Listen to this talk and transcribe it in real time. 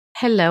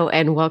Hello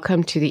and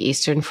welcome to the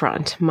Eastern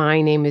Front.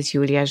 My name is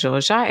Julia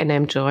Joja and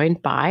I'm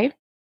joined by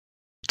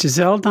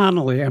Giselle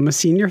Donnelly. I'm a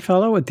senior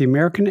fellow at the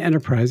American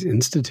Enterprise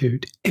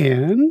Institute.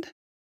 And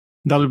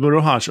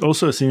Dalibor Rohac,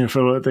 also a senior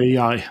fellow at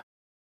AEI.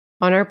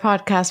 On our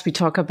podcast, we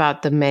talk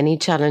about the many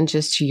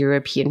challenges to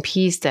European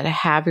peace that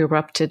have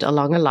erupted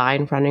along a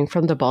line running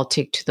from the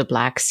Baltic to the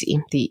Black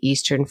Sea, the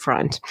Eastern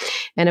Front,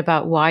 and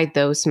about why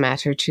those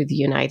matter to the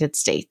United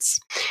States.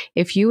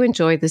 If you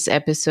enjoyed this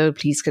episode,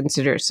 please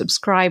consider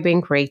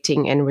subscribing,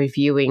 rating, and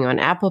reviewing on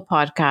Apple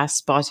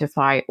Podcasts,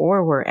 Spotify,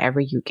 or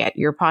wherever you get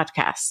your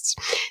podcasts.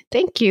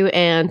 Thank you.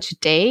 And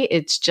today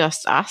it's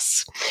just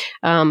us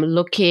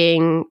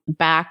looking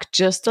back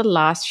just the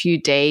last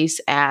few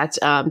days at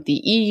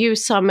the EU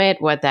summit,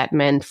 what that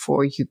meant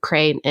for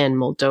Ukraine and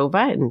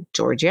Moldova and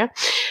Georgia,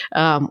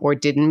 or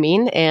didn't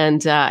mean,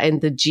 and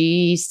the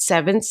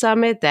G7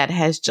 summit that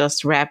has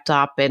just wrapped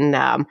up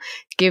and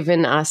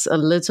given us a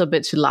little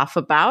bit to laugh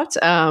about.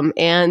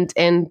 And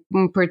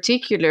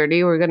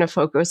particularly, we're going to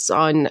focus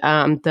on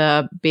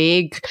the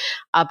big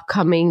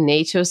upcoming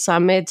NATO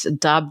summit,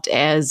 dubbed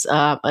as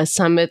a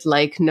summit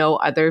like no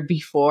other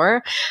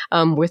before,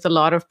 with a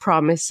lot of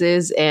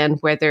promises, and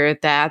whether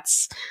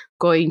that's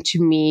going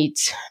to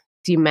meet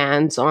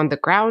demands on the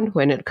ground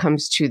when it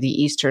comes to the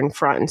Eastern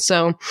Front.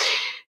 So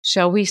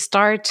shall we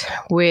start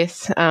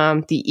with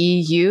the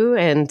EU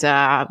and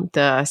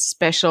the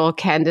special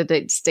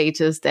candidate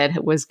status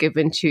that was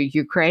given to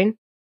Ukraine?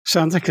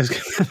 Sounds like a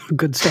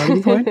good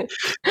starting point.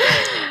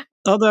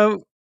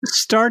 Although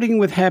starting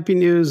with happy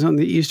news on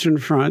the Eastern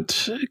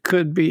Front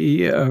could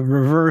be a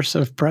reverse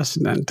of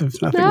precedent,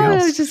 if nothing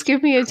else. No, just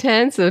give me a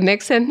chance. The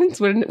next sentence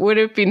would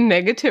have been a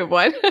negative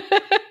one.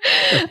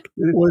 It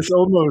was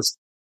almost...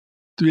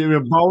 We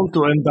were bound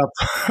to end up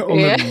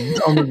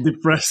on a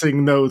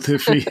depressing note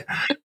if we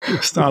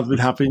start with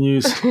happy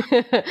news.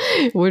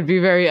 Would be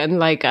very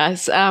unlike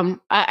us.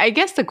 I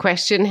guess the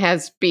question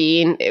has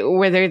been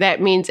whether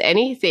that means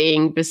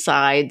anything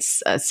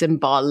besides a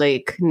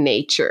symbolic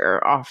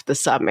nature of the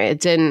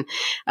summit. And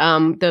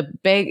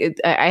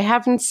I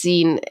haven't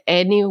seen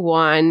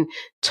anyone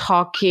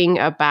talking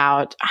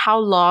about how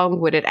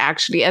long would it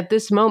actually at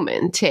this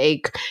moment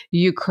take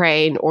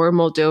Ukraine or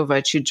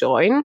Moldova to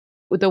join.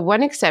 The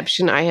one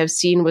exception I have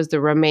seen was the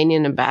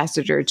Romanian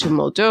ambassador to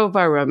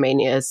Moldova.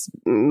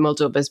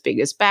 Moldova's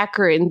biggest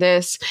backer in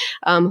this,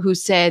 who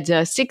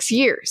said 6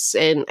 years.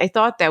 And I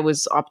thought that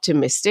was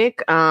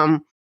optimistic,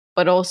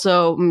 but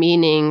also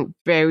meaning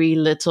very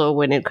little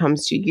when it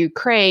comes to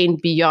Ukraine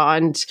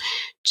beyond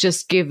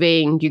just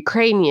giving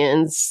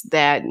Ukrainians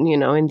that,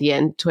 in the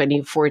end,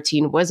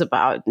 2014 was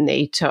about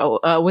NATO,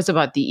 was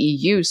about the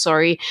EU,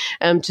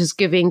 just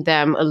giving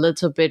them a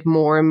little bit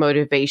more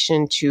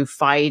motivation to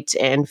fight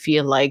and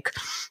feel like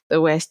the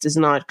West is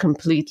not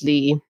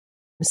completely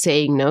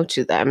saying no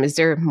to them. Is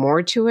there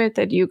more to it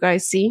that you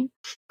guys see?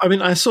 I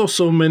mean, I saw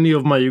so many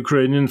of my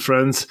Ukrainian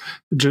friends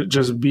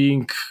just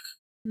being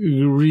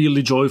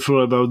really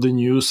joyful about the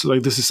news.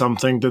 Like, this is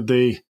something that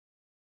they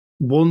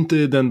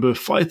wanted and were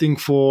fighting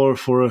for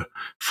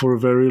a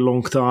very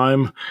long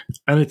time.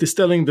 And it is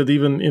telling that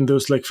even in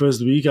those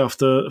first weeks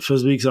after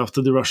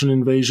the Russian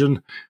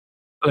invasion,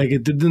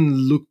 it didn't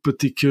look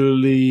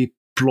particularly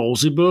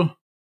plausible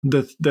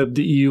that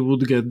the EU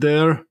would get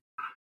there.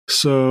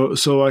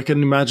 So I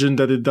can imagine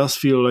that it does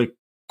feel like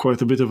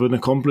quite a bit of an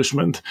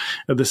accomplishment.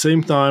 At the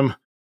same time,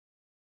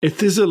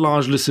 it is a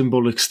largely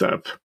symbolic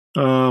step.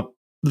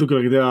 Look,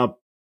 there are a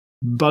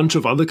bunch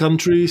of other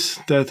countries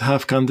that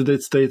have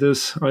candidate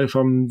status. If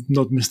I'm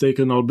not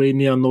mistaken,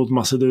 Albania, North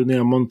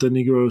Macedonia,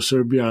 Montenegro,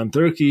 Serbia, and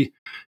Turkey.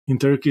 In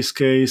Turkey's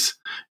case,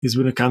 it's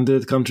been a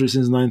candidate country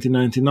since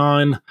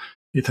 1999.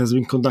 It has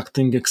been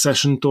conducting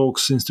accession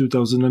talks since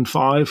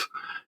 2005.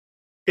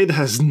 It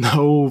has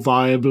no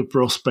viable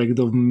prospect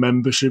of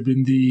membership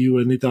in the EU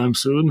anytime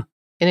soon.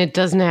 And it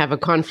doesn't have a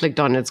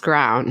conflict on its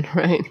ground,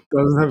 right?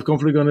 Doesn't have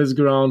conflict on its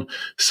ground.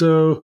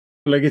 So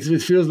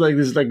it feels like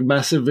this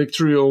massive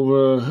victory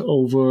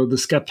over the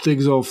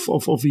skeptics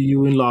of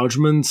EU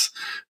enlargements,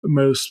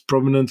 most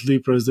prominently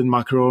President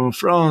Macron of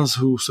France,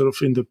 who sort of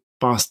in the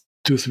past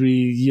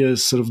 2-3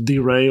 years sort of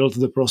derailed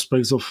the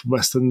prospects of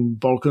Western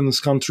Balkans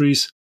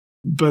countries.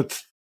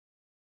 But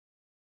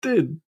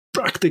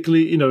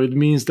practically, it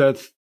means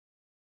that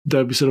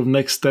there'll be sort of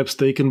next steps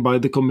taken by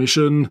the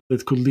Commission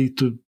that could lead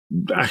to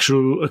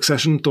actual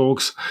accession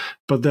talks.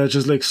 But there are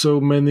just so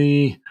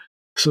many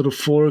sort of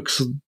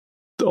forks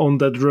on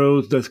that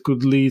road that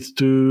could lead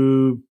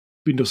to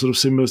sort of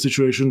similar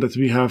situation that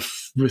we have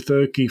with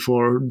Turkey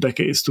for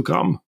decades to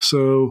come.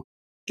 So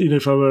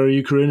if I were a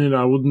Ukrainian,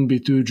 I wouldn't be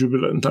too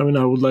jubilant. I mean,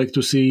 I would like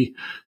to see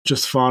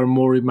just far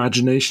more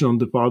imagination on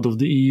the part of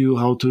the EU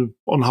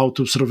on how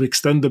to sort of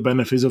extend the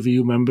benefits of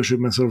EU membership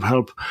and sort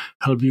of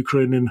help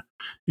Ukraine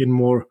in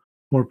more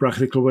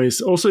practical ways.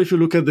 Also, if you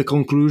look at the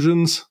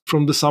conclusions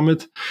from the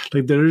summit,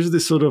 there is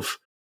this sort of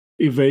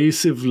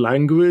evasive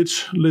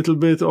language a little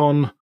bit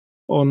on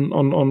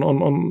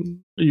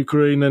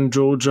Ukraine and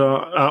Georgia,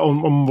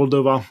 on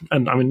Moldova,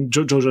 and I mean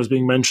Georgia is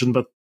being mentioned,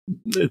 but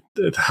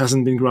it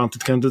hasn't been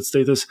granted candidate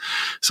status.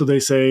 So they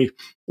say,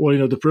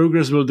 well, the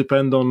progress will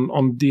depend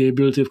on the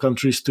ability of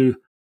countries to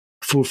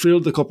fulfill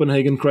the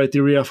Copenhagen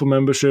criteria for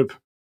membership,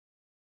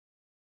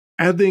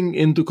 adding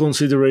into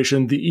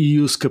consideration the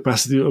EU's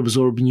capacity to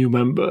absorb new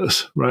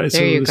members, right?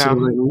 There you this go. sort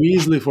of like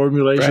Weasley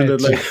formulation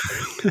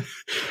that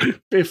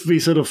if we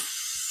sort of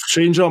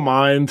change our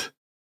mind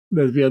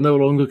that we are no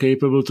longer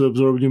capable to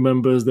absorb new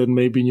members, then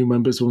maybe new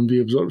members won't be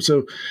absorbed.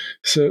 So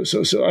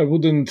I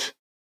wouldn't,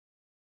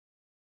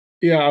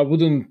 be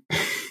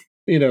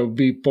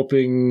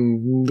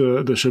popping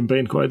the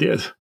champagne quite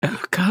yet.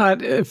 Oh,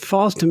 God, it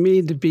falls to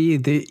me to be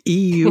the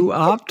EU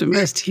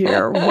optimist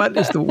here. What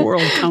is the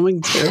world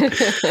coming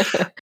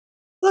to?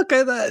 Look,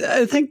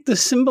 I think the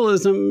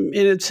symbolism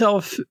in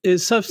itself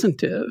is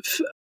substantive.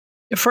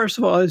 First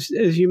of all, as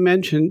you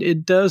mentioned,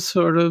 it does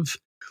sort of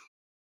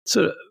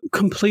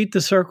complete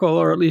the circle,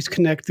 or at least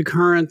connect the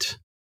current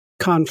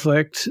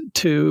conflict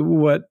to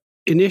what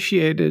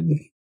initiated,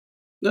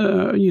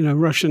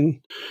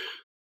 Russian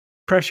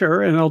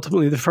pressure and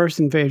ultimately the first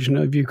invasion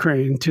of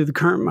Ukraine to the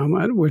current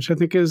moment, which I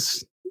think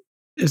is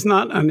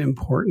not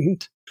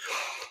unimportant.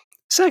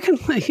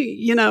 Secondly,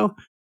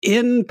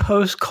 in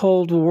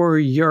post-Cold War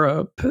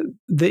Europe,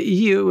 the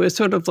EU is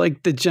sort of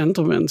like the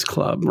gentleman's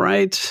club,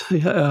 right?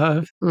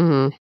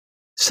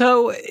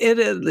 So it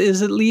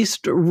is at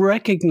least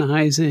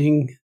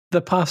recognizing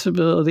the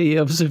possibility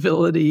of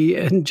civility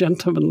and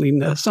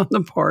gentlemanliness on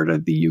the part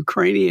of the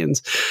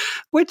Ukrainians,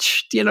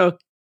 which,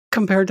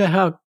 compared to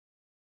how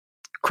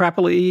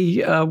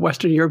crappily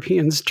Western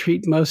Europeans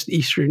treat most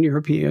Eastern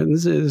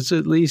Europeans, is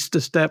at least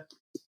a step,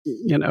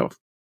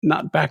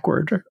 not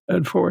backward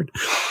and forward.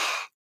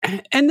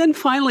 And then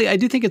finally, I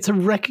do think it's a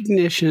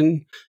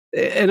recognition,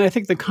 and I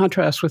think the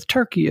contrast with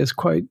Turkey is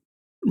quite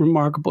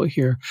remarkable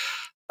here,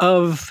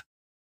 of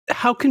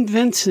how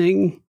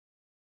convincing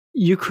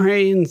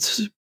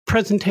Ukraine's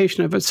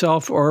presentation of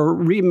itself or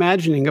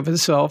reimagining of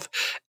itself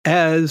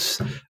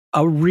as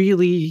a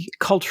really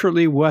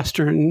culturally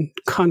Western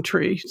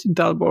country.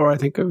 Dalibor, I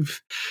think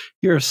of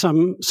your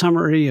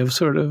summary of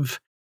sort of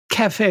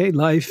cafe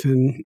life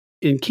in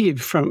Kyiv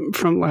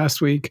from last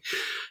week.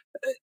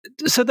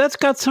 So that's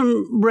got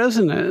some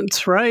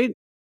resonance, right?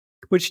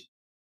 Which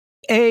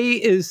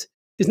is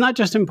not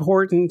just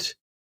important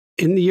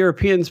in the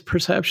Europeans'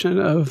 perception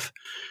of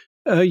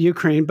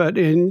Ukraine, but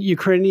in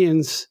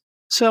Ukrainians'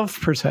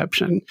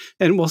 self-perception,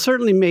 and will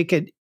certainly make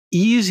it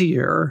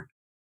easier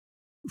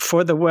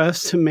for the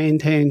West to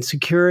maintain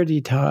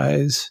security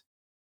ties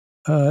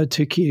to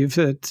Kyiv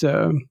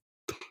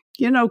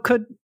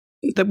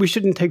that we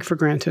shouldn't take for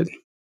granted.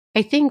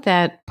 I think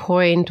that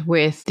point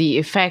with the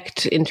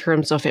effect in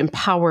terms of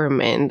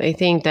empowerment, I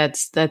think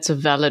that's a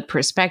valid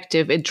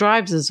perspective. It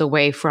drives us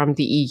away from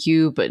the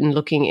EU, but in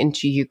looking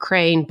into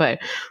Ukraine, but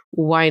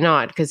why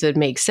not? Because it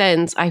makes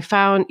sense. I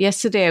found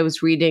yesterday I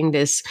was reading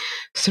this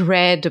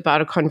thread about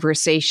a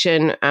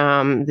conversation,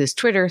 this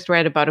Twitter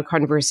thread about a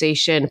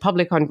conversation,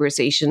 public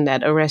conversation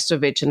that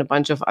Arestovich and a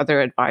bunch of other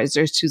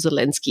advisors to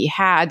Zelensky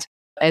had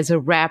as a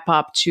wrap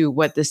up to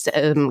what this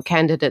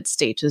candidate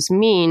status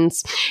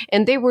means.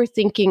 And they were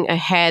thinking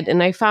ahead.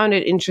 And I found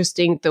it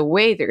interesting the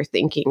way they're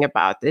thinking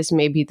about this.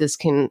 Maybe this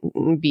can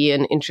be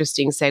an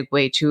interesting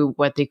segue to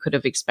what they could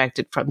have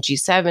expected from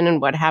G7 and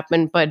what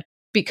happened. But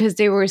because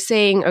they were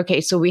saying, okay,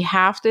 so we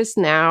have this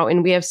now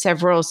and we have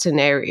several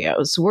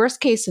scenarios. Worst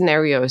case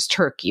scenario is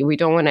Turkey. We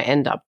don't want to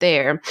end up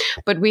there.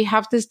 But we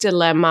have this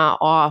dilemma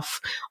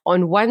of,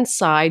 on one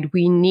side,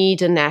 we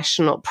need a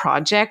national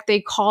project.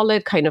 They call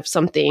it kind of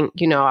something,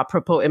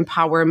 apropos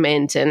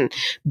empowerment and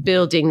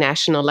building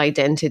national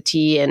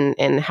identity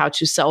and how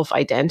to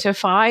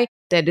self-identify,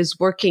 that is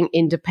working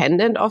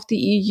independent of the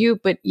EU,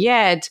 but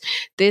yet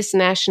this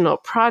national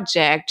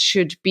project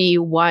should be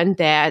one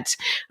that,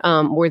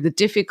 where the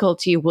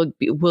difficulty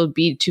will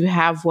be to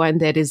have one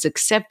that is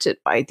accepted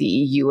by the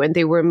EU. And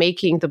they were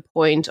making the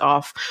point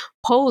of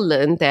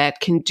Poland that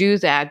can do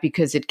that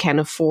because it can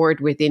afford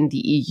within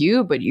the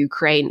EU, but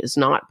Ukraine is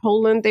not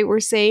Poland, they were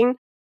saying.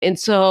 And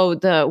so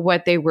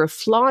what they were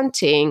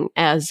flaunting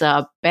as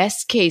a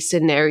best case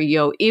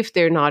scenario, if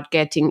they're not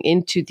getting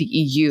into the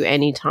EU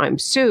anytime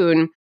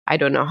soon, I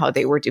don't know how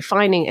they were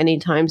defining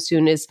anytime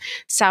soon, is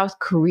South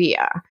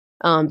Korea,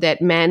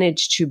 that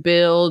managed to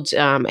build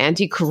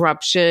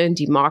anti-corruption,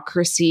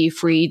 democracy,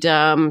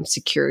 freedom,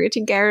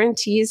 security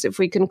guarantees, if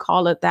we can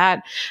call it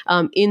that,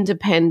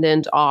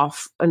 independent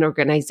of an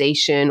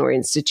organization or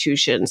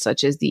institution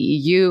such as the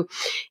EU.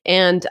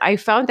 And I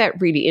found that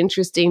really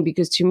interesting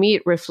because to me,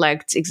 it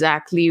reflects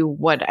exactly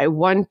what I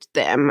want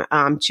them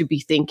to be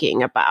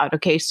thinking about.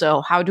 Okay,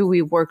 so how do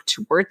we work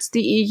towards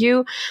the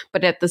EU?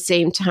 But at the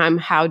same time,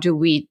 how do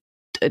we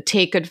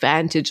take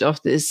advantage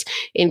of this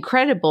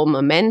incredible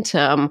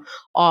momentum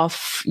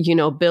of,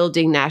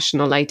 building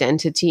national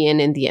identity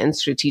and in the end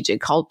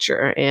strategic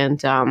culture.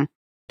 And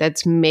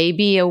that's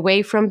maybe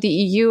away from the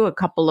EU, a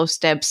couple of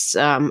steps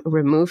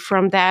removed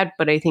from that.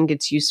 But I think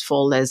it's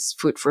useful as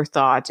food for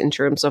thought in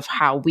terms of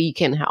how we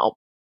can help.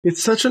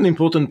 It's such an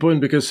important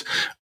point because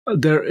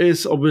there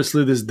is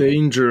obviously this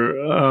danger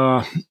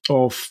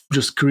of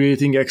just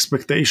creating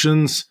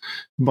expectations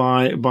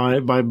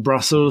by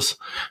Brussels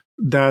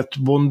that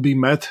won't be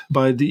met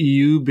by the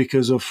EU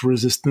because of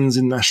resistance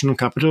in national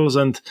capitals.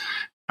 And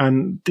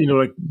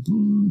like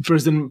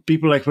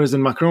people like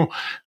President Macron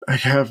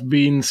have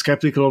been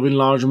skeptical of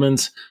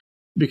enlargements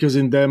because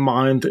in their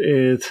mind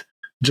it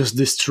just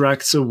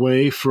distracts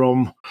away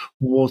from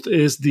what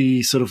is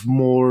the sort of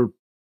more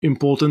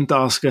important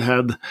task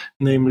ahead,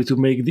 namely to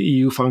make the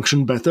EU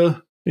function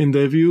better in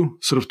their view,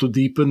 sort of to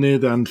deepen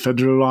it and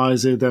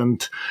federalize it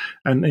and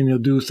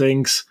do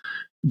things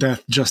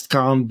that just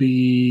can't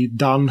be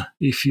done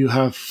if you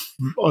have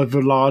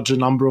ever larger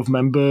number of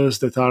members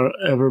that are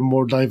ever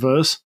more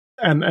diverse.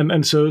 So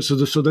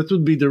that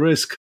would be the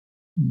risk.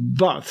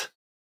 But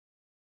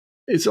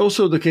it's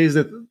also the case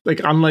that,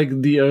 like,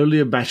 unlike the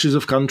earlier batches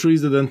of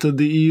countries that entered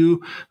the EU,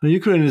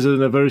 Ukraine is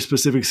in a very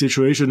specific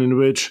situation in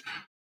which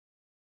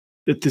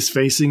it is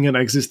facing an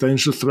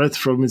existential threat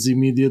from its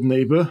immediate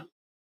neighbor.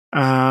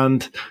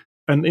 And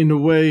in a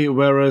way,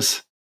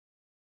 whereas,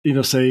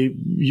 say,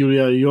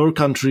 Julia, your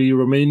country,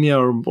 Romania,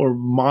 or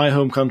my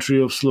home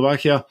country of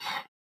Slovakia,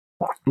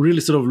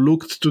 really sort of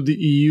looked to the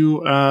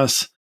EU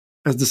as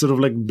the sort of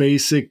like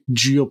basic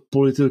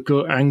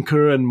geopolitical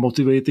anchor and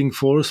motivating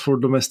force for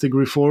domestic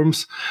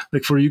reforms.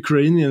 Like for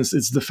Ukrainians,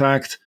 it's the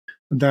fact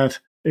that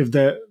if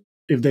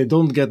they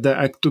don't get their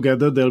act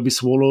together, they'll be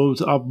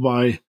swallowed up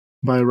by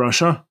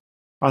Russia.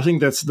 I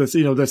think that's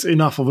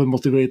enough of a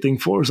motivating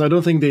force. I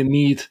don't think they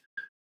need,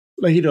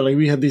 like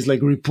we had these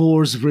like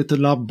reports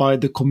written up by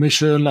the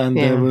Commission, and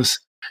there was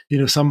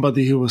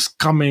somebody who was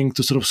coming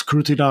to sort of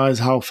scrutinize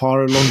how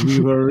far along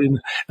we were in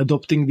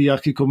adopting the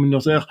acquis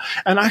communautaire.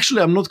 And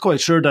actually, I'm not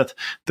quite sure that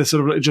the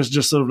sort of like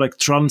just sort of like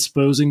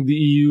transposing the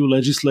EU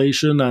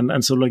legislation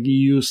and sort of like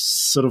EU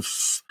sort of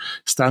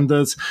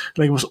standards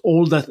like was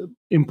all that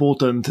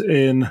important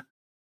in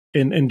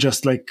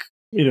just like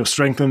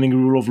strengthening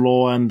rule of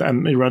law and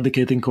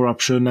eradicating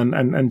corruption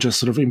and just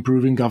sort of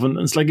improving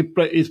governance. Like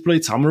it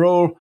played some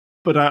role,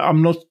 but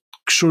I'm not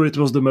sure it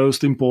was the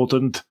most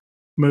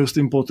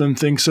important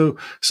thing. So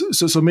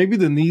maybe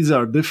the needs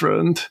are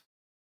different.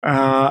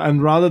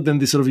 And rather than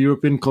the sort of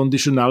European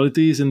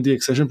conditionalities in the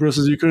accession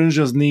process, Ukrainians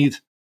just need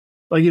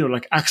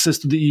like access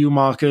to the EU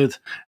market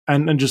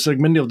and just like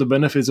many of the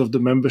benefits of the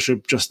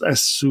membership just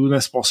as soon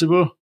as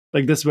possible.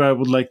 Like that's where I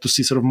would like to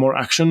see sort of more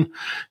action.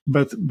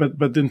 But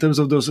in terms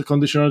of those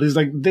conditionalities,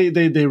 like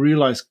they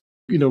realize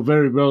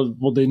very well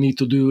what they need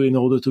to do in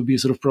order to be a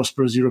sort of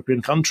prosperous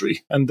European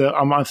country. And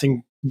I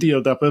think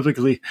they're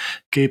perfectly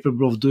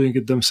capable of doing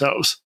it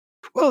themselves.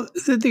 Well,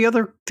 the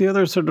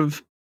other sort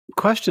of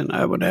question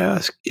I would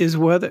ask is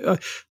whether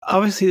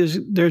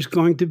obviously there's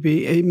going to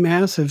be a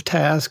massive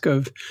task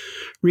of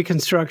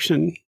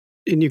reconstruction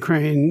in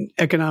Ukraine,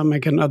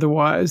 economic and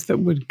otherwise, that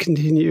would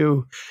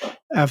continue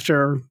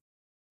after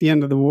the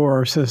end of the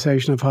war or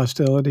cessation of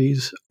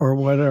hostilities or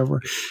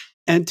whatever.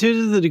 And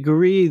to the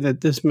degree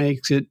that this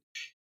makes it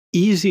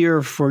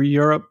easier for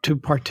Europe to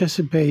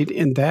participate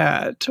in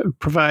that,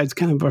 provides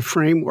kind of a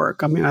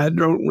framework. I mean, I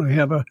don't really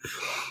have a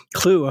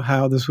clue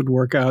how this would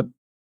work out,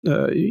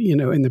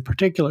 in the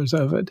particulars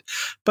of it.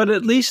 But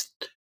at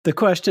least the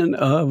question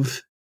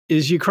of,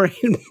 is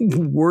Ukraine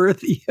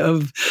worthy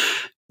of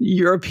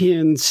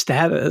European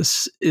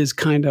status is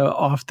kind of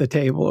off the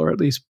table, or at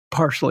least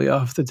partially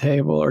off the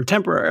table, or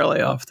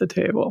temporarily off the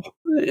table,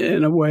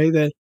 in a way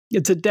that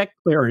it's a deck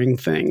clearing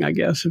thing, I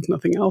guess, if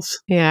nothing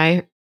else.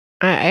 Yeah,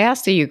 I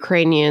asked the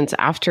Ukrainians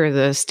after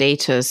the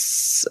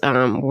status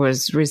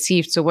was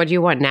received, so what do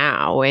you want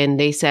now? And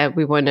they said,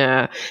 we want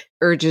to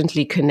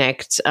urgently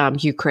connect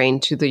Ukraine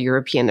to the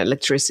European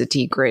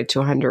electricity grid to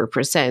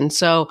 100%.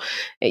 So,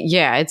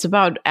 yeah, it's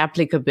about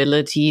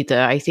applicability.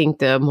 I think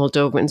the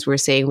Moldovans were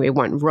saying we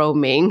want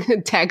roaming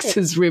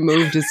taxes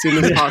removed as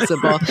soon as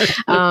possible.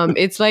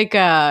 It's like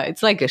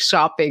a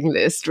shopping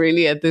list,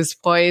 really, at this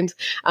point.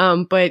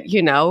 But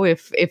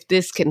if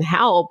this can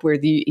help where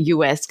the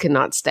U.S.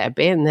 cannot step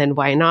in, then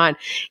why not?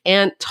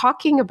 And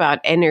talking about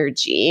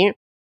energy,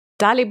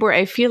 Dalibor,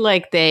 I feel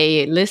like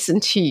they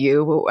listened to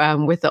you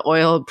with the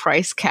oil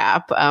price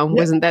cap.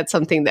 Wasn't that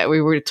something that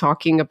we were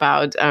talking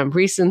about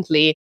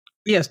recently?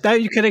 Yes, now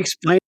you can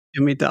explain it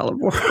to me,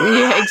 Dalibor.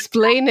 Yeah,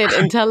 explain it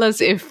and tell us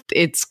if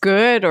it's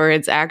good or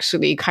it's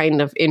actually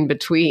kind of in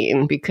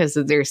between, because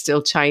there's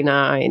still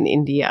China and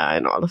India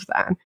and all of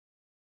that.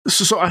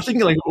 So I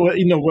think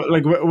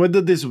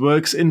whether this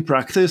works in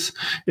practice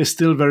is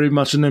still very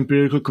much an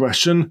empirical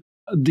question.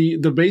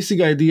 The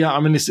basic idea,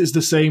 I mean, is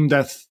the same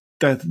that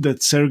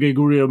Sergei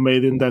Guriev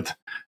made in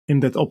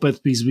that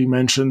op-ed piece we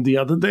mentioned the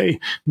other day,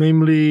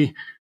 namely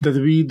that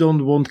we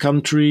don't want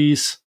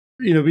countries,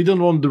 we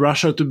don't want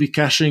Russia to be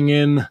cashing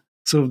in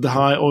sort of the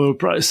high oil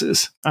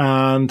prices,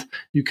 and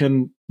you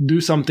can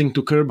do something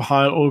to curb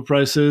high oil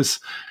prices.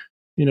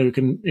 You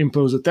can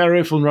impose a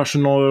tariff on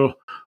Russian oil,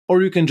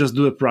 or you can just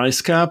do a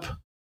price cap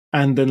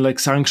and then like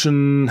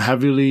sanction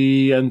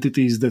heavily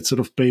entities that sort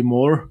of pay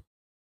more.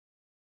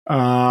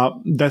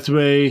 That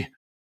way,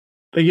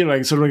 again,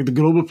 like sort of like the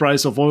global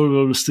price of oil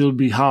will still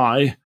be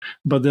high,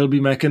 but there'll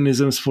be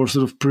mechanisms for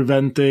sort of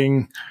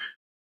preventing,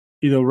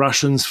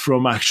 Russians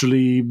from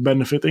actually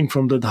benefiting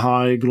from that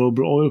high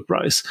global oil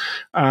price.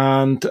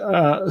 And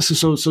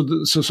so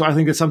I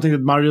think it's something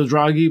that Mario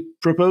Draghi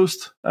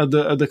proposed at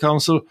the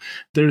council.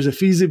 There is a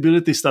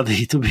feasibility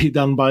study to be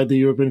done by the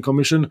European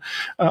Commission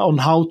on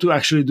how to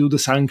actually do the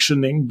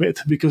sanctioning bit,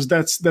 because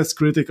that's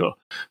critical.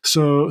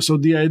 So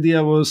the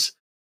idea was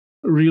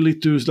really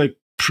to like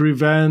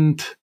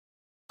prevent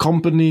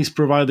companies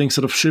providing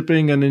sort of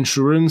shipping and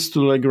insurance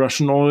to like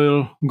Russian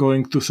oil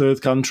going to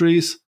third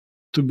countries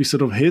to be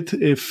sort of hit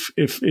if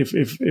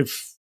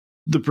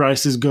the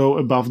prices go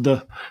above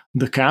the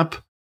cap.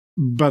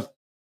 But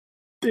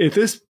it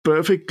is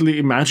perfectly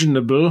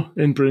imaginable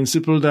in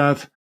principle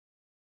that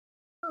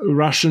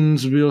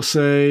Russians will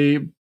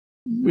say,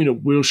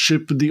 we'll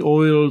ship the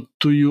oil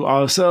to you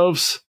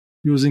ourselves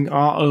using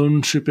our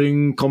own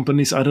shipping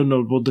companies. I don't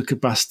know what the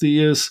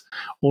capacity is,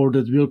 or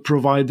that we'll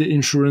provide the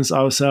insurance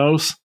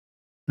ourselves.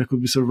 There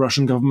could be sort of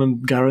Russian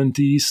government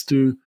guarantees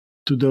to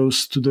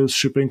those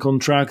shipping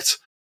contracts.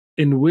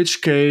 In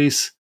which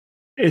case,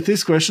 it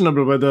is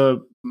questionable whether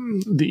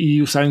the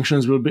EU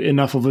sanctions will be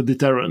enough of a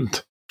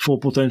deterrent for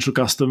potential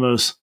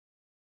customers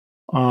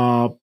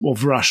of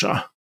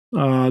Russia,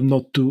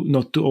 not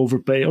to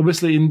overpay.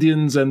 Obviously,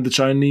 Indians and the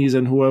Chinese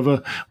and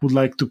whoever would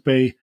like to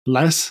pay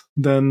less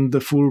than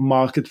the full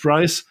market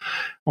price.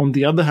 On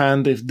the other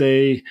hand, if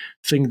they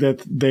think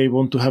that they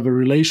want to have a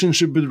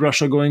relationship with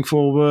Russia going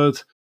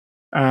forward,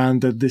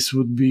 and that this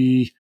would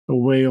be a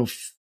way of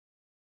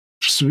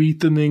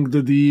sweetening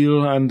the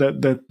deal and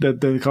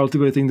that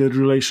cultivating that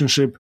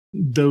relationship,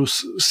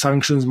 those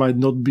sanctions might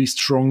not be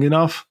strong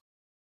enough.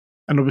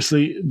 And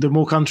obviously, the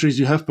more countries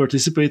you have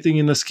participating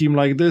in a scheme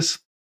like this,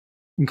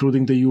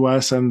 including the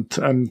US and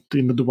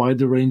the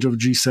wider range of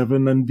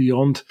G7 and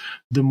beyond,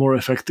 the more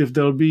effective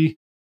they'll be.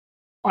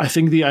 I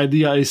think the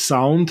idea is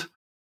sound.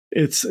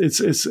 It's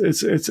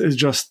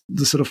just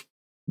the sort of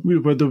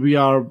whether we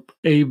are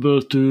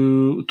able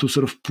to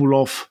sort of pull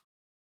off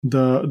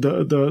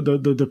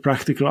the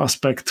practical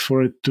aspect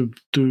for it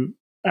to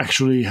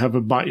actually have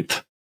a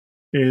bite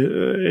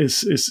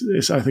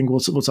is I think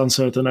what's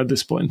uncertain at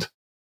this point.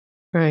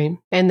 Right.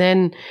 And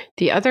then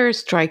the other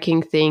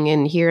striking thing,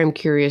 and here I'm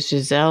curious,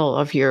 Giselle,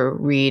 of your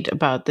read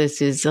about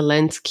this, is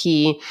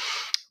Zelensky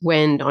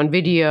went on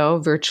video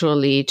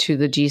virtually to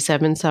the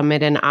G7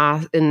 summit and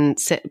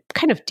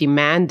kind of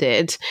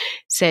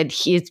said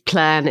his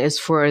plan is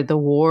for the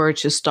war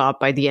to stop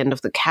by the end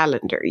of the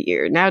calendar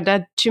year. Now,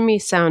 that to me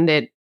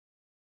sounded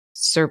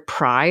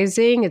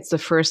surprising. It's the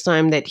first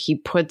time that he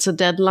puts a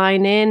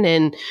deadline in,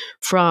 and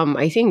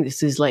I think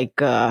this is like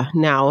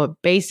now a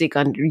basic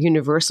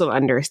universal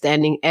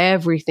understanding,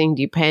 everything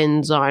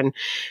depends on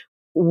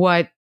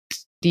what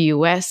the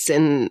US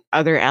and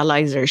other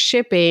allies are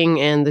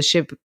shipping, and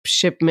the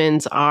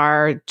shipments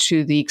are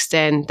to the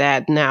extent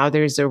that now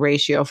there's a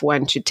ratio of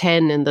 1 to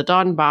 10 in the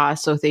Donbass,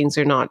 so things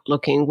are not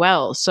looking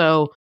well.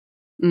 So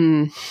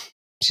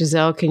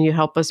Giselle, can you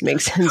help us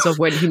make sense of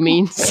what he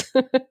means?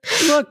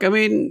 Look, I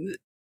mean,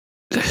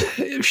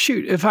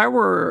 shoot, if I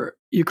were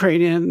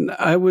Ukrainian,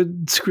 I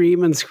would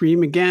scream and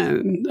scream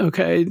again.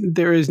 Okay,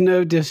 there is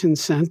no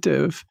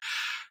disincentive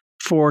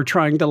for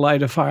trying to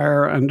light a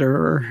fire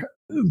under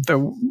the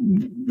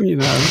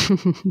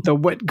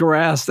wet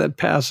grass that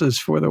passes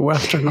for the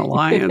Western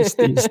Alliance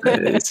these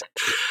days.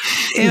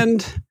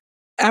 And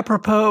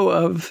apropos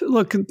of,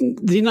 look,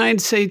 the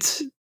United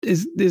States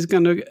is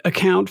going to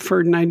account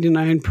for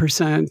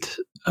 99%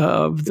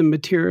 of the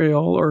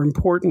material or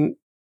important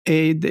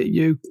aid that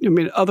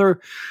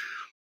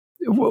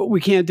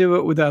we can't do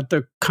it without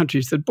the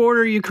countries that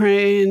border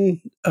Ukraine.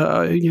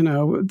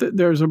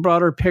 There's a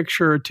broader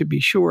picture to be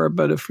sure,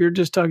 but if you're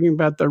just talking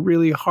about the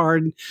really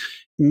hard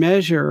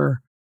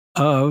measure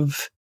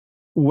of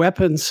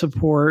weapons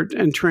support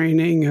and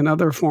training and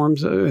other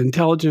forms of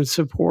intelligence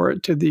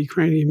support to the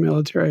Ukrainian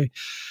military,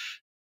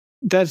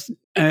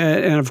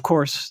 and of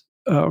course,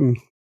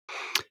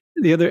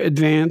 the other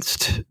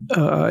advanced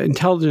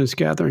intelligence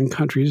gathering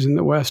countries in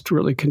the West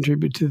really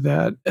contribute to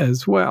that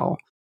as well.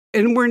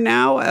 And we're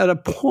now at a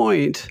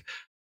point,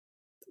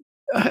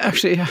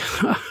 actually,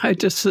 I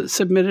just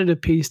submitted a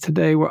piece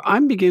today where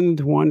I'm beginning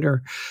to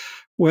wonder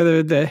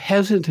whether the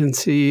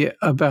hesitancy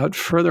about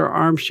further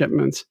arms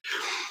shipments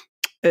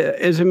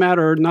is a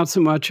matter not so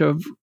much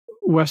of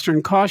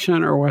Western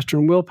caution or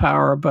Western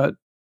willpower, but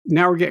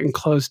now we're getting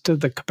close to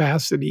the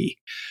capacity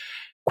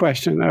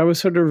question. I was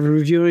sort of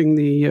reviewing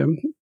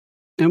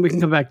and we can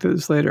come back to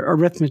this later,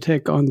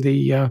 arithmetic on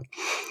the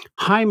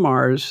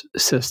HIMARS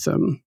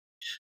system,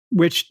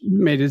 which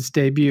made its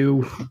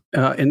debut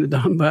in the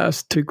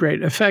Donbass to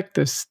great effect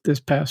this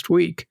past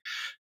week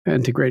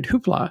and to great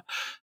hoopla.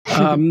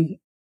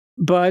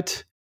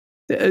 But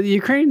the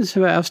Ukrainians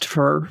have asked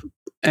for,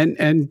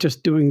 and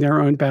just doing their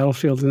own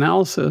battlefield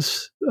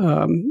analysis,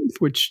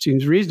 which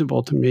seems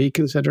reasonable to me,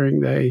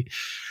 considering they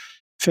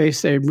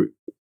face a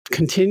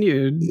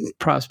continued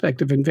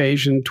prospect of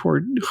invasion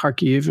toward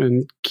Kharkiv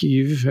and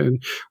Kyiv,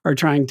 and are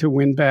trying to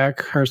win back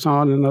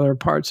Kherson and other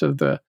parts of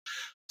the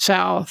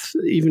south,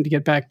 even to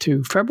get back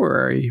to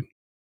February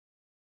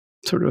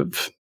sort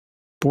of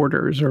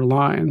borders or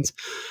lines.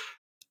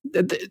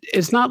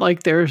 It's not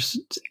like there's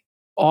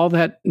all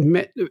that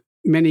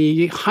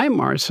many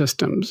HIMARS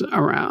systems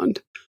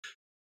around.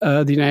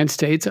 The United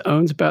States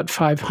owns about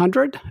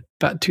 500.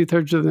 About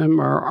 2/3 of them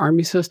are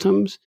Army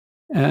systems,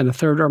 and a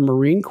third are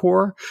Marine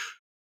Corps.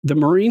 The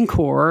Marine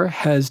Corps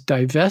has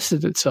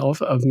divested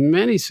itself of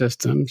many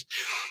systems,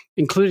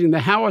 including the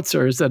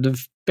howitzers that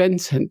have been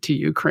sent to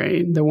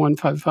Ukraine, the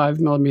 155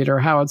 millimeter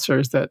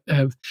howitzers that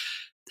have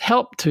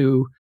helped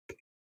to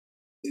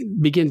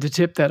begin to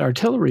tip that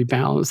artillery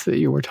balance that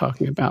you were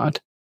talking about.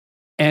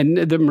 And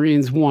the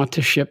Marines want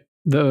to ship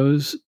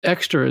those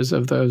extras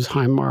of those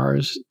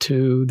HIMARS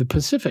to the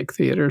Pacific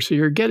theater. So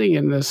you're getting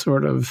in this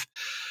sort of,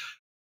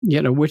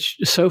 which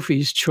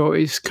Sophie's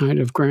choice kind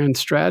of grand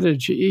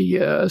strategy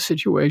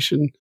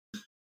situation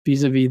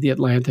vis-a-vis the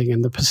Atlantic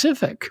and the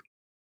Pacific.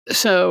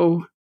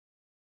 So,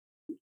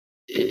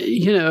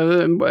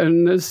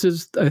 and this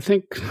is, I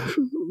think,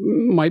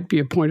 might be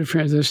a point of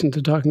transition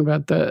to talking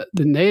about the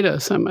NATO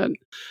summit.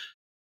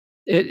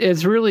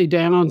 It's really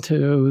down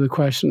to the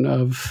question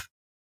of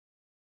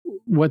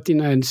what the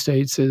United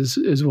States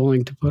is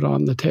willing to put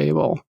on the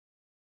table,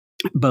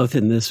 both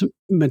in this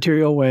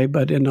material way,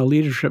 but in a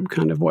leadership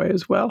kind of way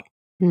as well.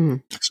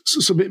 Mm.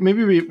 So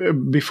maybe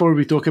before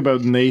we talk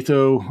about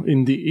NATO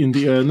in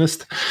the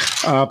earnest,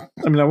 I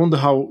wonder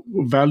how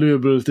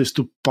valuable it is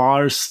to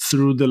parse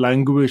through the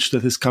language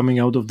that is coming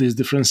out of these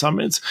different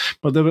summits.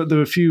 But there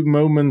were a few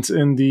moments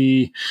in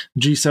the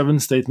G7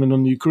 statement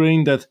on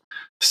Ukraine that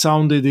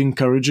sounded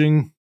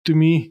encouraging to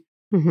me,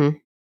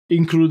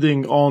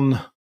 including on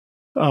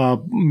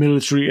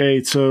military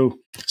aid. So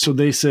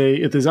they say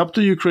it is up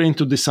to Ukraine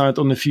to decide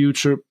on a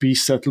future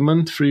peace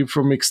settlement free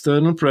from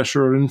external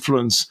pressure or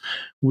influence.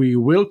 We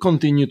will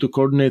continue to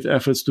coordinate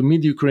efforts to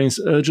meet Ukraine's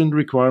urgent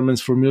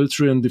requirements for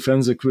military and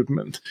defense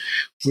equipment.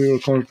 We will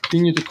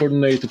continue to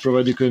coordinate to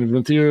provide Ukraine with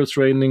material,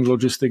 training,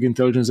 logistic,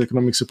 intelligence,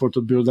 economic support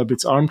to build up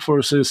its armed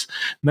forces.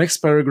 Next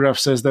paragraph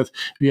says that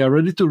we are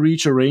ready to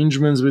reach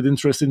arrangements with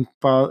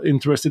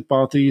interested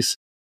parties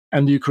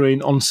and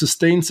Ukraine on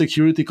sustained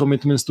security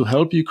commitments to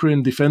help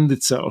Ukraine defend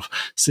itself,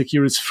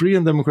 secure its free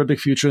and democratic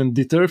future, and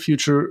deter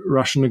future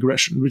Russian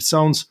aggression, which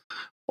sounds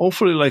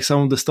awfully like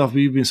some of the stuff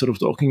we've been sort of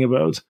talking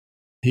about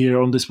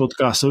here on this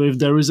podcast. So if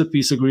there is a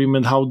peace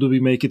agreement, how do we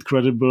make it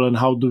credible, and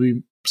how do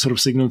we sort of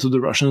signal to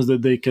the Russians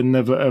that they can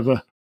never,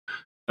 ever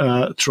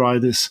try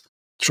this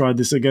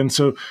again?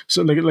 So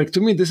like to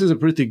me, this is a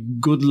pretty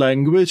good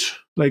language,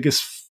 like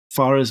as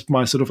far as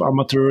my sort of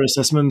amateur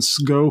assessments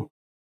go.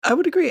 I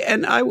would agree.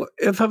 And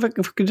if I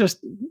could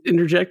just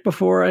interject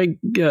before I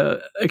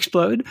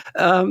explode,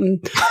 this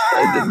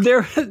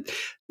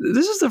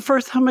is the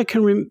first time I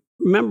can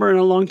remember in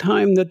a long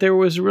time that there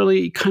was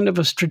really kind of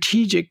a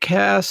strategic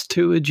cast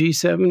to a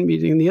G7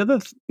 meeting. The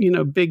other,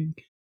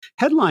 big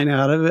headline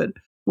out of it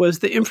was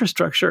the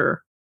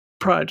infrastructure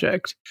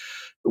project,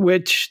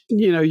 which,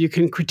 you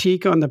can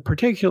critique on the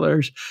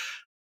particulars,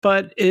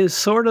 but is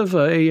sort of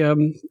a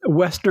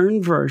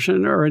Western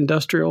version or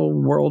industrial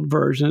world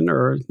version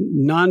or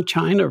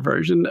non-China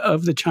version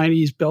of the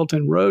Chinese Belt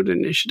and Road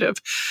Initiative.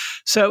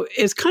 So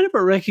it's kind of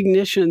a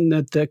recognition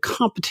that the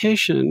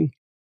competition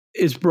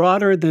is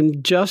broader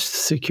than just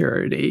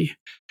security,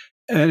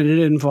 and it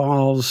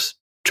involves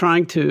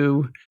trying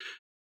to,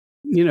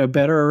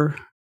 better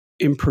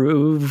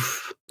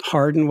improve,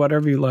 harden,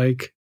 whatever you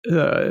like,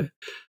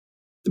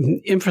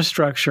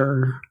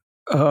 infrastructure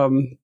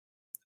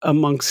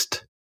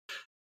amongst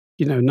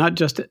not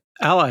just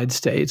allied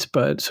states,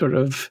 but sort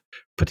of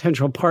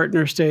potential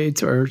partner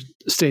states or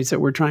states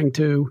that we're trying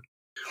to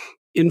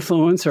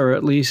influence or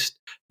at least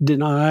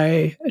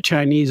deny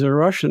Chinese or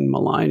Russian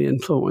malign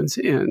influence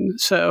in.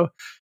 So,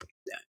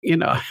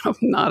 I'm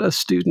not a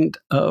student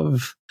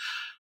of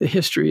the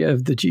history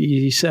of the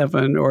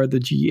G7 or the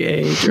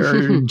G8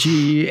 or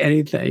G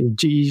anything.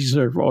 Gs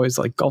are always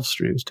like Gulf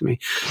Streams to me.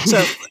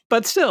 So,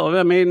 but still,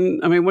 what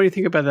do you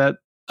think about that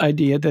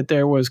idea that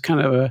there was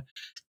kind of a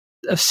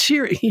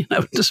series,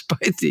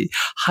 despite the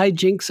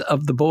hijinks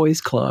of the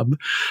boys' club,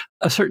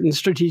 a certain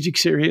strategic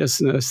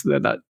seriousness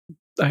that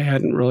I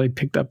hadn't really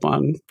picked up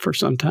on for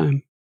some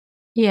time.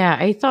 Yeah,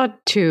 I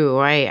thought too.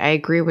 I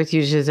agree with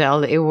you,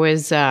 Giselle. It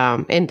was in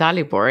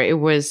Dalibor, it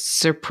was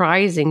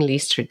surprisingly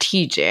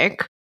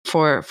strategic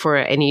for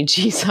any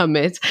G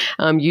summit.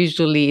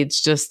 Usually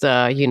it's just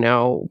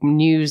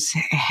news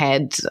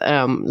head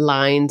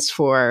lines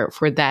for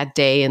that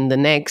day and the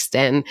next,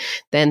 and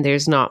then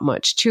there's not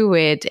much to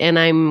it. And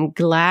I'm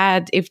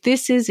glad if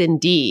this is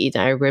indeed,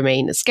 I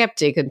remain a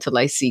skeptic until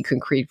I see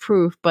concrete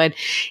proof, but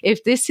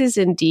if this is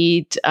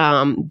indeed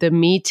the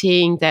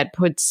meeting that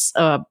puts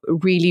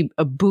really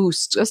a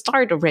boost, a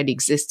start already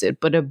existed,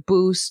 but a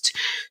boost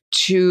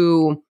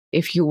to,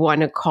 if you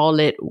want to call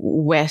it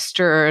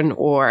Western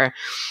or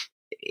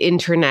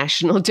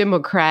international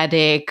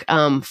democratic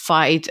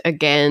fight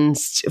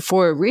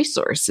for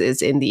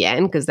resources in the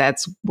end, because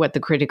that's what the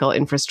critical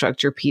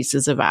infrastructure piece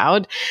is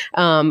about,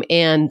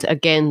 and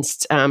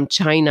against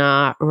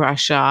China,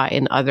 Russia,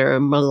 and other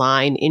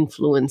malign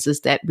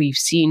influences that we've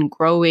seen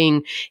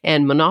growing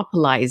and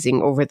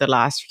monopolizing over the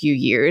last few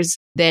years,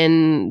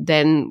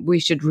 then we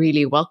should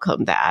really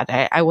welcome that.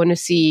 I want to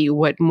see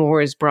what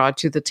more is brought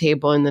to the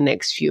table in the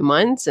next few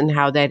months and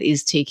how that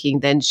is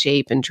taking then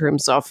shape in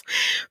terms of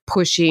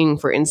pushing,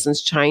 for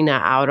instance, China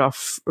out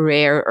of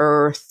rare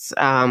earth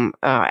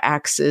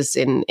access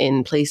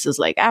in places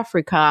like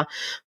Africa.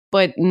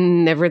 But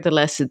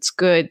nevertheless, it's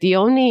good. The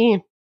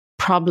only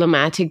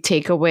problematic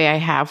takeaway I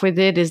have with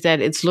it is that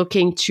it's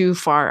looking too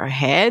far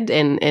ahead,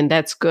 and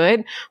that's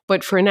good.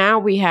 But for now,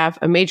 we have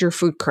a major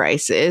food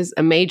crisis,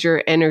 a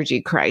major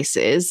energy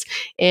crisis,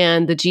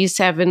 and the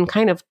G7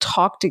 kind of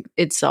talked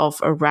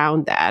itself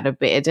around that a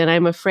bit. And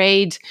I'm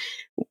afraid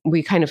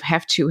we kind of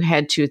have to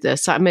head to the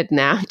summit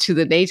now, to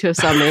the NATO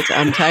summit.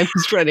 Time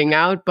is running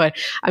out, but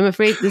I'm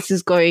afraid this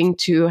is going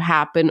to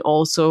happen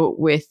also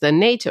with the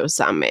NATO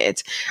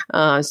summit.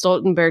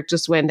 Stoltenberg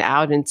just went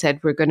out and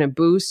said we're going to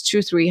boost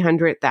to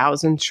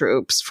 300,000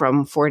 troops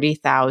from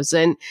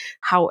 40,000.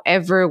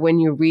 However, when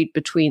you read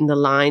between the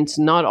lines,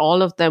 not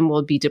all of them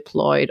will be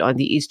deployed on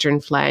the eastern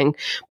flank,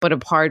 but a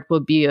part will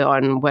be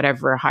on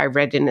whatever high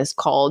readiness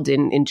called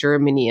in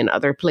Germany and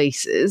other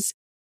places.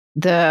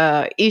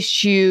 The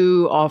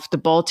issue of the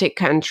Baltic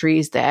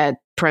countries that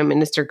Prime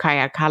Minister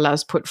Kaja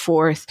Kallas put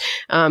forth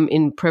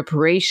in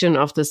preparation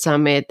of the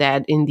summit,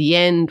 that in the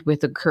end, with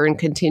the current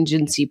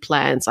contingency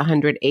plans,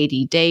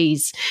 180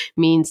 days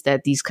means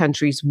that these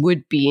countries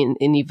would be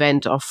in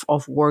event of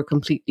war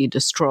completely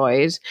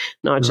destroyed,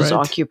 not just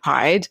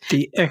occupied.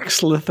 The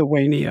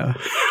ex-Lithuania.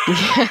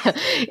 Yeah.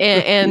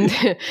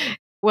 And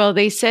well,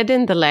 they said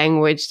in the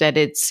language that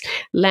it's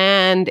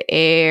land,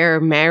 air,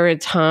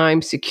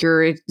 maritime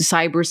security,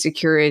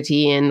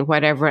 cybersecurity, and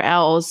whatever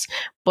else.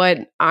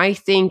 But I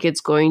think it's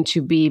going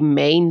to be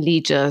mainly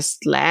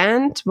just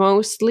land,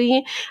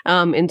 mostly.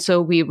 And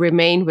so we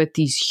remain with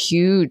these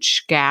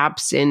huge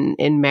gaps in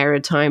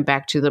maritime,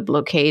 back to the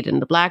blockade in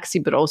the Black Sea,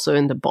 but also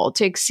in the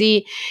Baltic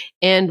Sea.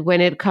 And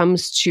when it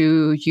comes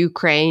to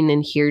Ukraine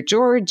and here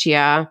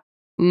Georgia,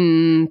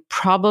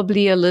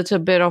 probably a little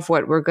bit of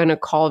what we're going to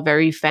call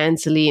very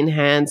fancily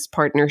enhanced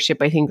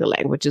partnership. I think the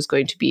language is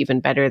going to be even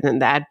better than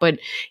that, but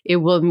it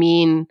will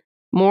mean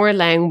more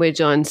language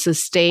on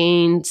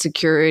sustained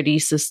security,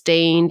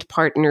 sustained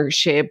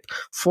partnership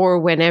for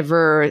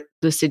whenever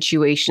the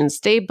situation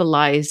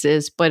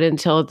stabilizes. But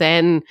until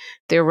then,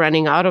 they're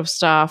running out of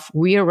stuff.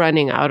 We are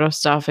running out of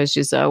stuff, as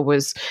Giselle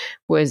was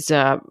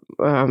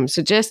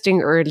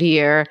suggesting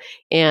earlier.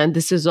 And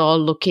this is all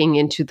looking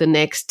into the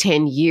next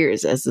 10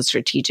 years, as the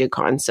strategic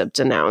concept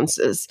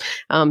announces.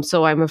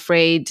 So I'm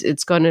afraid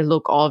it's going to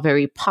look all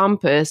very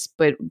pompous,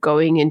 but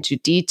going into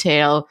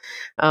detail,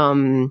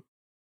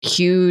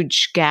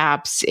 huge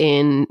gaps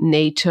in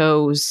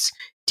NATO's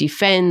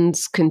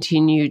defense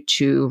continue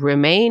to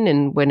remain.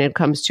 And when it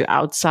comes to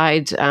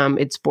outside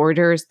its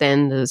borders,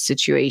 then the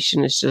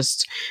situation is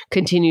just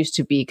continues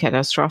to be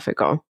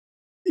catastrophical.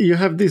 You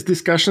have these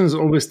discussions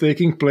always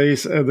taking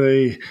place at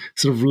a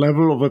sort of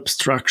level of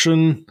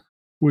abstraction,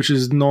 which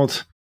is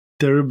not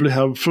terribly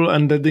helpful.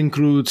 And that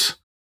includes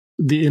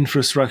the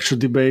infrastructure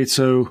debate.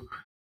 So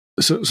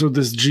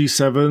this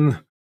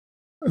G7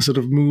 sort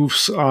of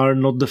moves are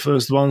not the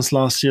first ones.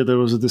 Last year, there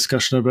was a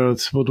discussion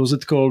about, what was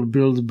it called?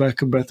 Build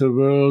Back a Better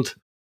World,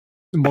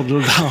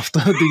 modeled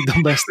after the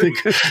domestic,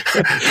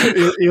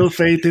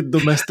 ill-fated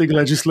domestic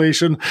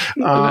legislation.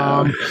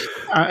 And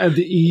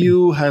the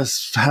EU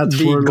has had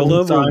for a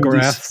long time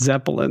Graf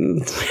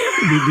Zeppelin.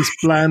 these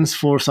plans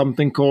for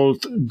something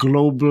called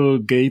Global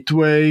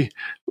Gateway,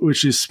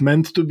 which is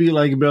meant to be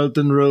like Belt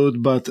and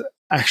Road, but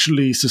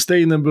actually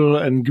sustainable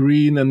and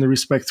green and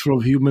respectful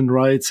of human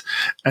rights,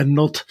 and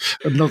not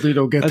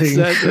getting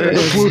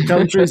poor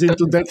countries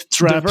into that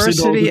trap.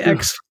 Diversity,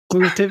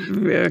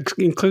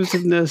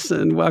 inclusiveness,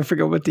 and I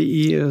forget what the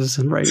E is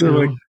right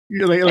now.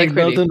 Like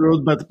Belt and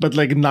Road, but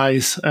like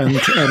nice and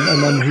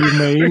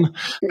humane.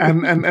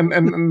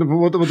 and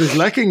what is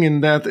lacking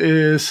in that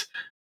is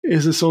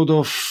a sort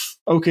of,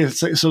 okay,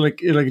 so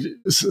like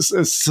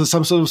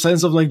some sort of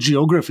sense of like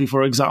geography,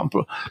 for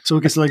example. So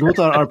okay, so like what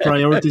are our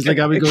priorities? Like,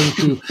 are we going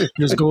to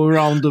just go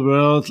around the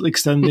world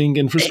extending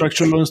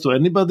infrastructure loans to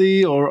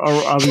anybody, or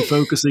are we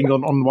focusing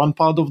on one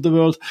part of the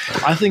world?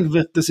 I think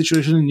that the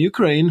situation in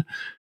Ukraine,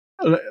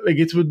 like,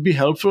 it would be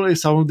helpful if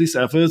some of these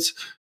efforts,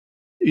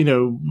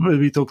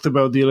 we talked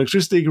about the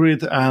electricity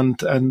grid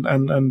and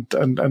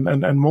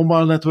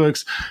mobile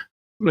networks.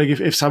 Like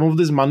if some of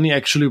this money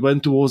actually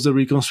went towards the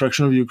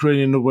reconstruction of Ukraine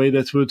in a way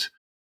that would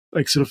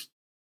like sort of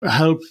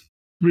help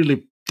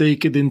really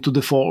take it into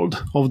the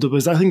fold of the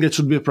West, I think that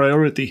should be a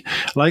priority.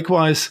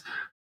 Likewise,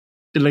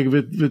 like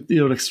with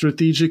like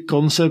strategic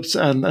concepts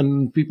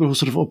and people who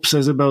sort of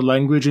obsess about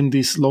language in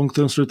these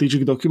long-term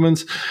strategic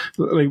documents,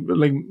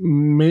 like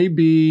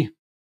maybe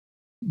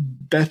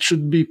that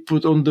should be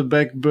put on the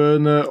back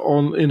burner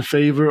in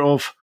favor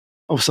of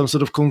of some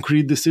sort of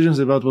concrete decisions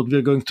about what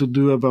we're going to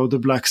do about the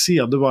Black Sea.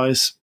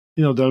 Otherwise,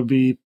 there'll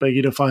be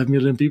like 5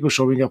 million people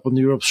showing up on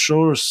Europe's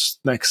shores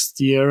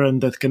next year,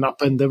 and that can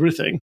upend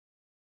everything.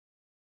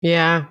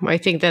 Yeah, I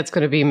think that's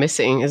going to be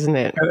missing, isn't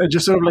it?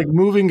 Just sort of like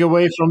moving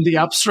away from the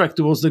abstract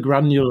towards the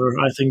granular,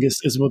 I think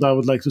is what I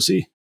would like to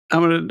see.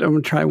 I'm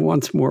gonna try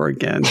once more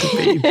again to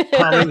be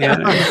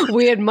Pollyanna.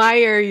 We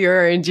admire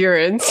your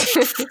endurance.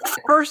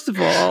 First of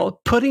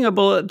all, putting a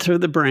bullet through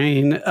the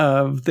brain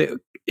of the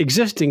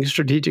existing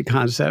strategic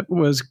concept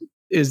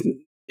is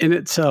in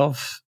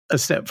itself a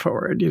step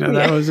forward.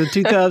 That was a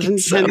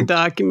 2010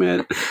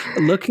 document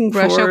looking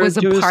Russia forward was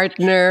a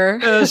partner,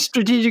 a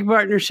strategic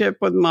partnership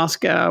with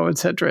Moscow, et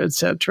cetera, et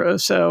cetera.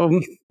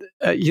 So,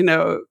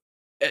 it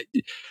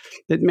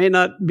may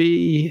not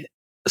be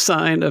a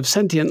sign of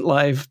sentient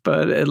life,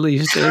 but at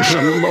least there's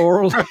some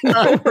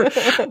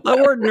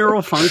lower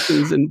neural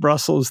functions in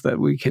Brussels that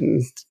we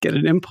can get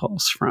an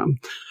impulse from.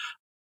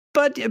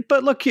 But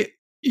look,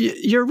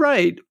 you're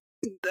right.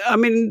 I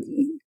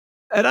mean,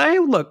 and I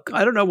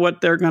don't know what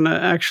they're going to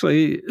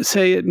actually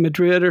say at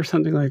Madrid or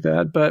something like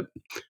that, but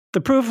the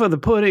proof of the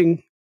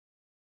pudding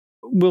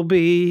will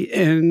be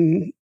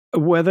in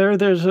whether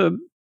there's a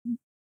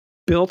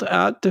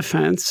built-out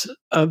defense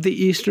of the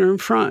Eastern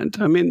Front.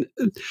 I mean,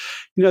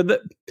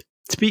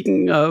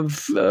 speaking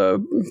of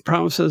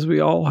promises we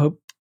all hope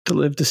to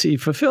live to see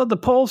fulfilled, the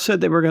Poles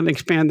said they were going to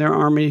expand their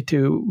army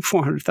to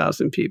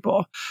 400,000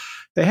 people.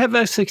 They have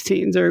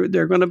F-16s.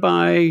 They're going to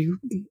buy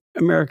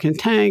American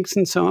tanks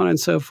and so on and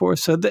so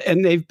forth.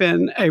 And they've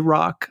been a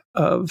rock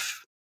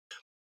of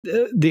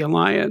the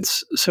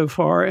alliance so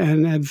far,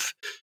 and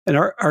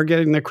are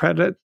getting the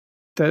credit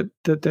that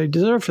they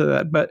deserve for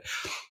that. But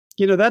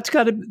that's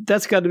got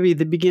to be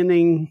the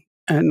beginning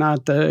and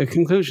not the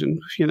conclusion.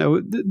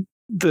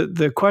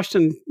 The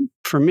question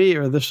for me,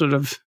 or the sort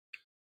of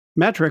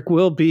metric,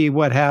 will be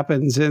what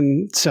happens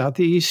in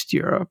Southeast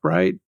Europe,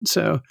 right?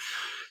 So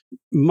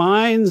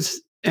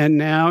minds and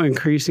now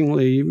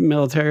increasingly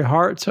military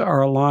hearts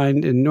are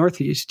aligned in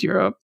Northeast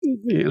Europe.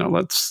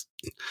 Let's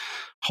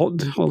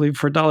leave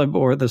for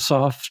Dalibor the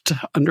soft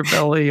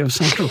underbelly of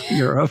Central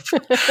Europe.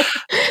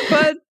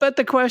 But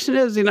the question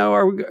is,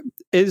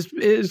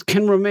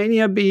 can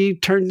Romania be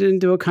turned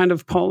into a kind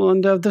of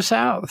Poland of the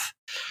South,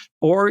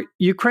 or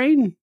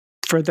Ukraine,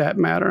 for that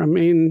matter? I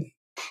mean,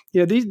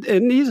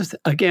 these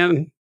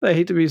again, I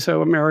hate to be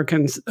so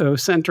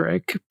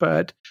American-centric,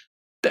 but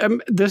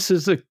this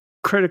is a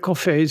critical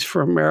phase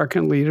for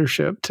American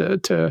leadership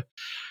to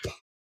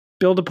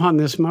build upon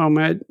this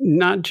moment,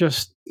 not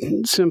just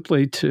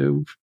simply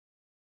to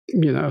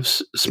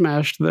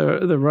smash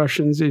the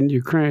Russians in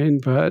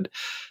Ukraine, but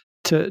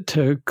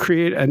to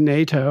create a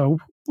NATO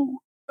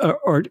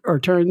or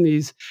turn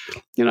these.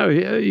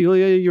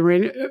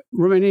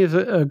 Romania is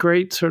a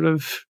great sort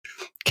of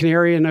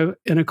canary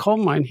in a coal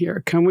mine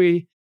here. Can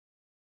we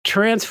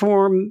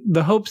transform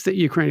the hopes that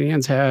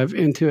Ukrainians have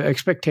into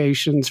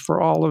expectations for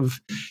all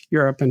of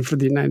Europe and for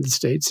the United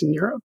States and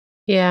Europe?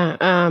 Yeah,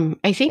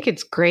 I think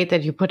it's great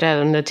that you put that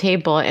on the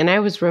table. And I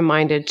was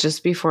reminded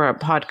just before our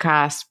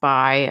podcast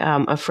by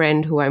a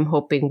friend who I'm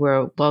hoping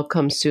will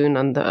welcome soon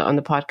on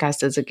the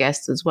podcast as a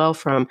guest as well,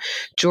 from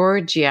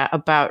Georgia,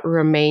 about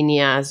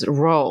Romania's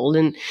role.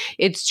 And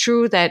it's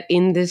true that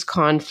in this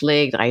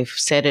conflict, I've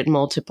said it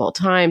multiple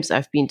times,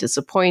 I've been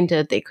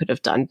disappointed. They could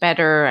have done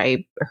better.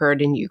 I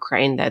heard in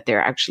Ukraine that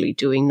they're actually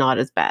doing not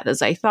as bad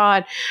as I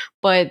thought.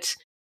 But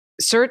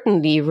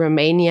certainly,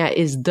 Romania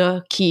is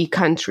the key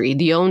country,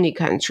 the only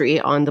country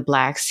on the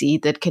Black Sea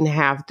that can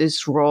have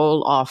this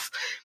role of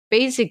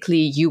basically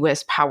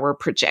U.S. power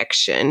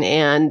projection,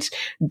 and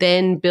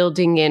then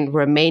building in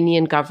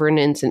Romanian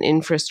governance and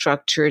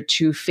infrastructure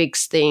to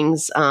fix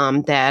things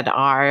that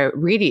are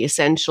really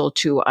essential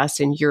to us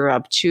in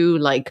Europe, too,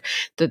 like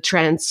the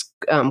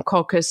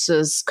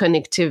Trans-Caucasus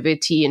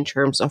connectivity in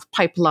terms of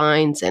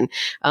pipelines and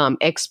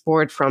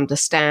export from the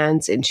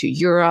stands into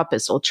Europe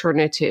as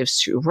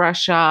alternatives to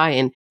Russia,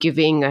 and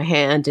giving a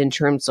hand in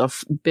terms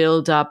of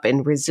build up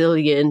and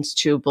resilience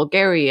to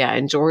Bulgaria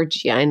and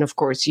Georgia and, of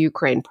course,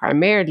 Ukraine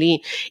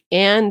primarily.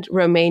 And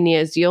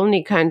Romania is the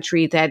only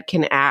country that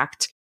can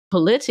act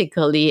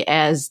politically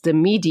as the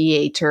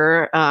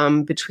mediator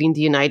between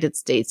the United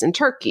States and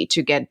Turkey,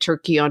 to get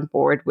Turkey on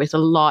board with a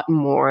lot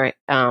more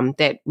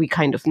that we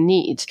kind of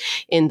need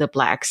in the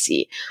Black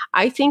Sea.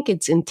 I think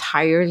it's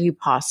entirely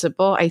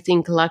possible. I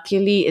think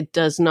luckily it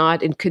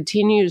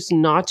continues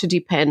not to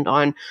depend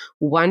on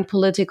one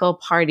political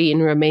party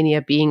in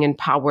Romania being in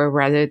power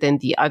rather than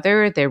the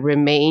other. There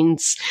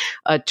remains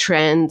a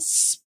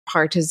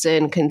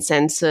transpartisan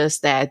consensus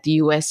that the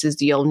US is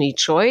the only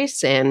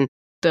choice, and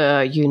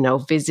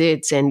the,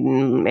 visits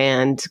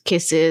and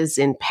kisses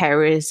in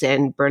Paris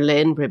and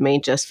Berlin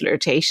remain just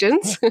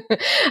flirtations.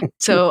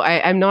 So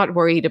I'm not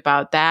worried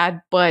about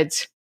that.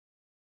 But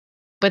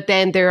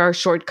then there are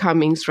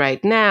shortcomings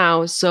right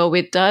now. So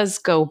it does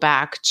go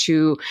back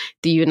to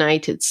the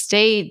United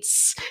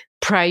States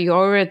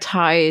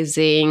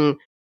prioritizing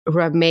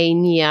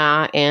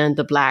Romania and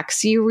the Black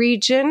Sea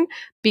region,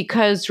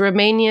 because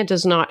Romania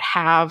does not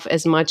have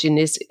as much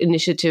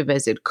initiative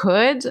as it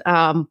could,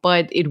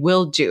 but it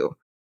will do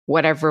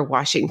whatever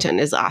Washington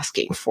is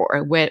asking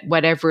for,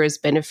 whatever is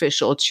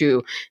beneficial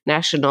to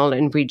national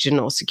and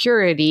regional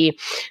security.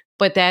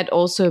 But that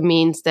also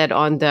means that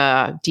on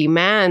the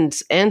demand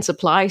and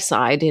supply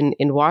side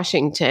in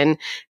Washington,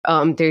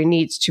 there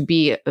needs to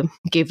be,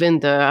 given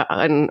the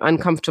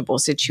uncomfortable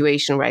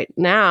situation right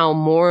now,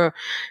 more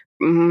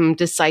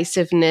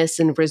decisiveness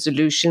and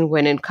resolution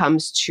when it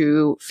comes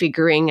to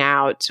figuring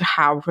out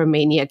how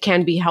Romania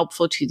can be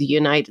helpful to the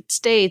United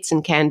States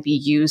and can be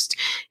used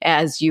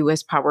as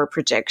U.S. power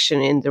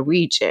projection in the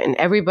region.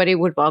 Everybody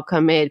would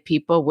welcome it.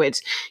 People would,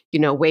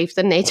 wave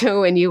the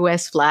NATO and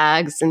U.S.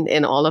 flags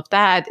and all of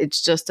that.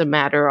 It's just a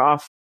matter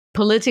of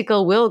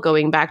political will,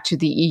 going back to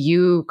the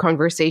EU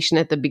conversation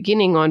at the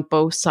beginning on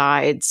both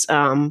sides.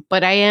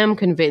 But I am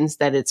convinced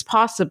that it's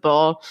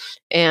possible.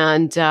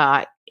 And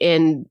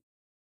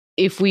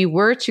if we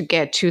were to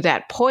get to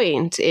that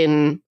point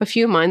in a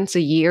few months,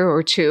 a year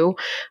or two,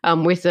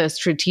 with a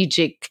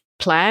strategic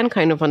plan,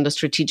 kind of on the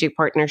strategic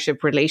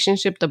partnership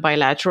relationship, the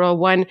bilateral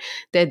one,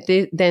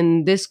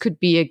 then this could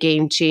be a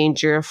game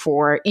changer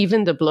for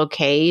even the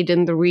blockade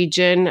in the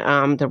region,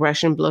 the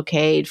Russian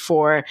blockade,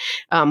 for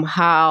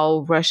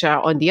how Russia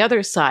on the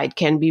other side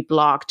can be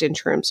blocked in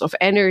terms of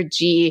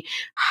energy,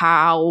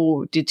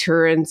 how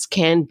deterrence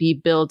can be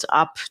built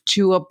up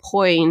to a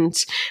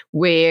point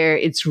where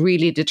it's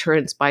really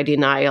deterrence by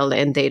denial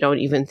and they don't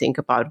even think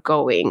about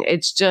going.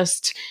 It's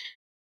just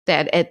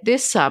that at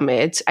this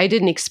summit, I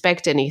didn't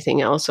expect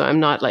anything else, so I'm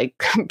not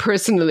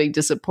personally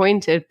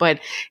disappointed. But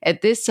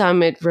at this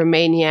summit,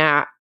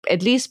 Romania,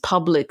 at least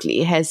publicly,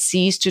 has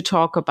ceased to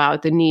talk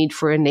about the need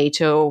for a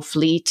NATO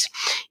fleet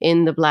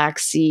in the Black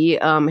Sea,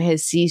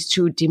 has ceased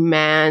to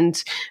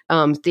demand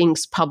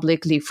things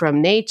publicly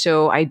from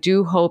NATO. I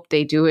do hope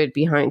they do it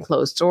behind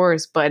closed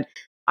doors, but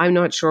I'm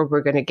not sure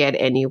we're going to get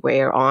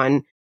anywhere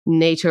on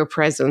NATO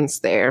presence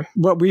there.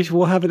 Well,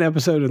 we'll have an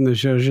episode in the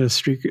Georgia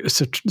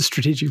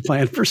strategic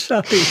plan for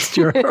Southeast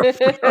Europe.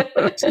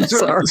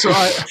 so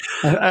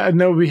I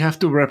know we have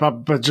to wrap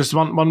up, but just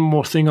one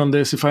more thing on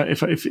this, if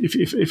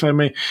I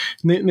may,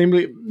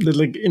 namely,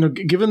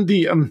 given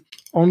the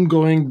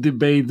ongoing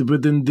debate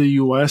within the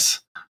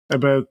US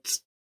about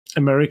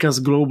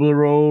America's global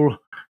role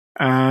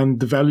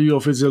and the value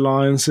of its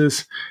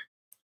alliances,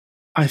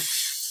 I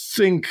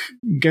think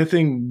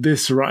getting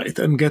this right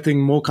and getting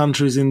more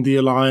countries in the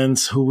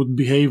alliance who would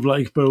behave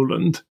like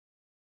Poland,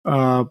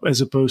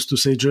 as opposed to,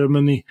 say,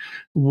 Germany,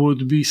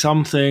 would be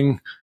something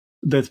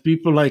that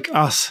people like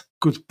us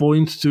could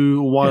point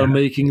to while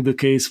making the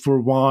case for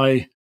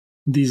why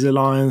these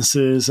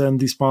alliances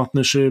and these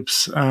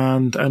partnerships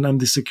and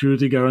the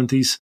security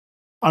guarantees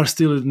are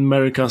still in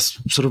America's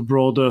sort of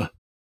broader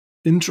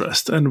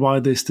interest and why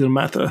they still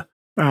matter.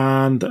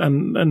 And I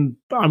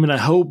mean, I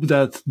hope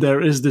that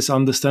there is this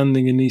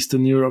understanding in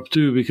Eastern Europe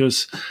too,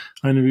 because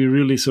we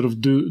really sort of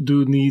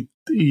do need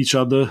each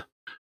other,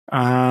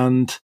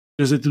 and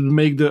because it would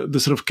make the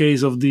sort of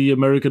case of the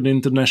American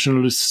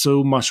internationalists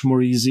so much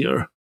more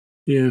easier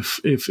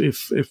if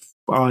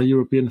our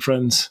European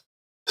friends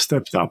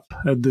stepped up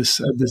at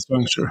this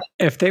juncture.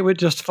 If they would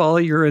just follow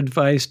your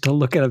advice to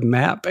look at a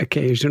map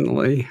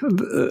occasionally,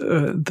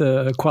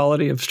 the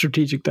quality of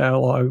strategic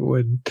dialogue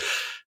would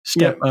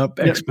step up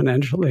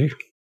exponentially.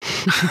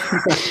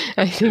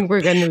 I think we're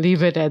going to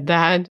leave it at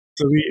that.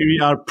 So we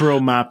are pro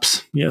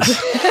maps,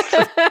 yes.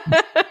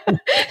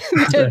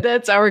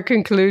 That's our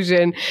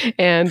conclusion.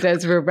 And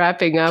as we're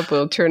wrapping up,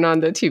 we'll turn on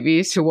the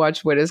TVs to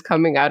watch what is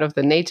coming out of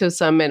the NATO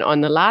summit.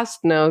 On the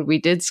last note, we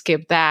did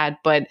skip that,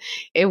 but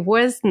it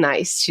was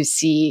nice to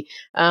see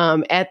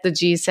at the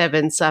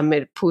G7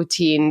 summit,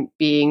 Putin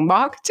being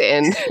mocked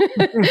and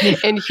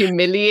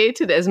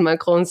humiliated, as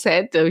Macron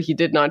said, though he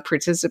did not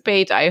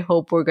participate. I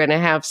hope we're going to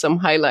have some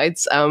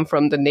highlights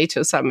from the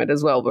NATO summit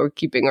as well. We're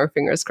keeping our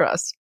fingers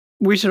crossed.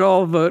 We should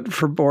all vote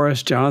for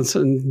Boris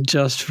Johnson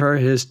just for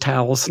his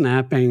towel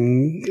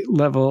snapping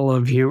level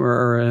of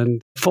humor,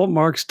 and full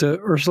marks to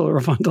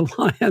Ursula von der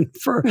Leyen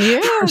for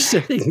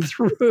sitting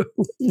through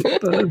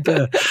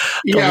the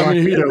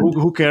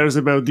who cares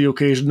about the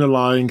occasional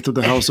lying to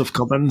the House of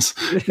Commons?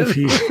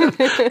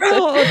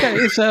 Well,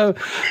 okay, so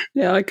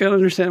I can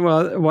understand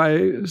why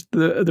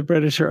the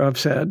British are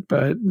upset,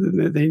 but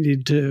they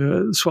need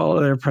to swallow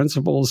their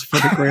principles for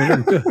the greater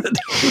good.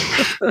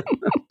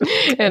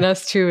 And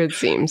us too, it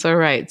seems. All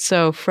right.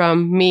 So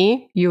from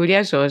me,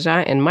 Julia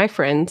Georgia, and my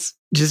friends,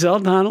 Giselle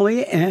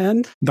Donnelly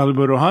and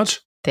Dalibor Rohac,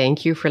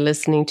 thank you for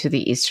listening to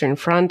The Eastern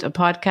Front, a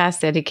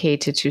podcast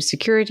dedicated to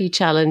security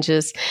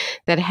challenges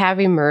that have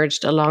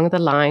emerged along the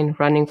line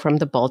running from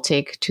the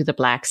Baltic to the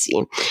Black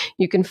Sea.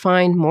 You can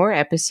find more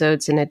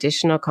episodes and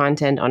additional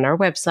content on our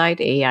website,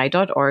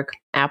 aei.org,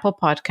 Apple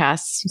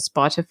Podcasts,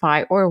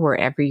 Spotify, or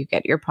wherever you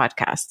get your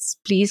podcasts.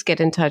 Please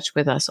get in touch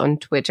with us on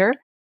Twitter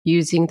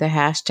using the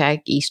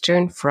hashtag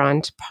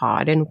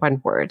EasternFrontPod in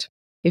one word.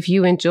 If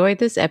you enjoyed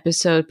this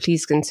episode,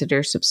 please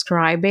consider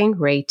subscribing,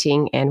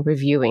 rating, and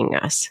reviewing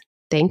us.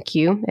 Thank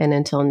you. And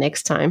until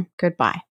next time, goodbye.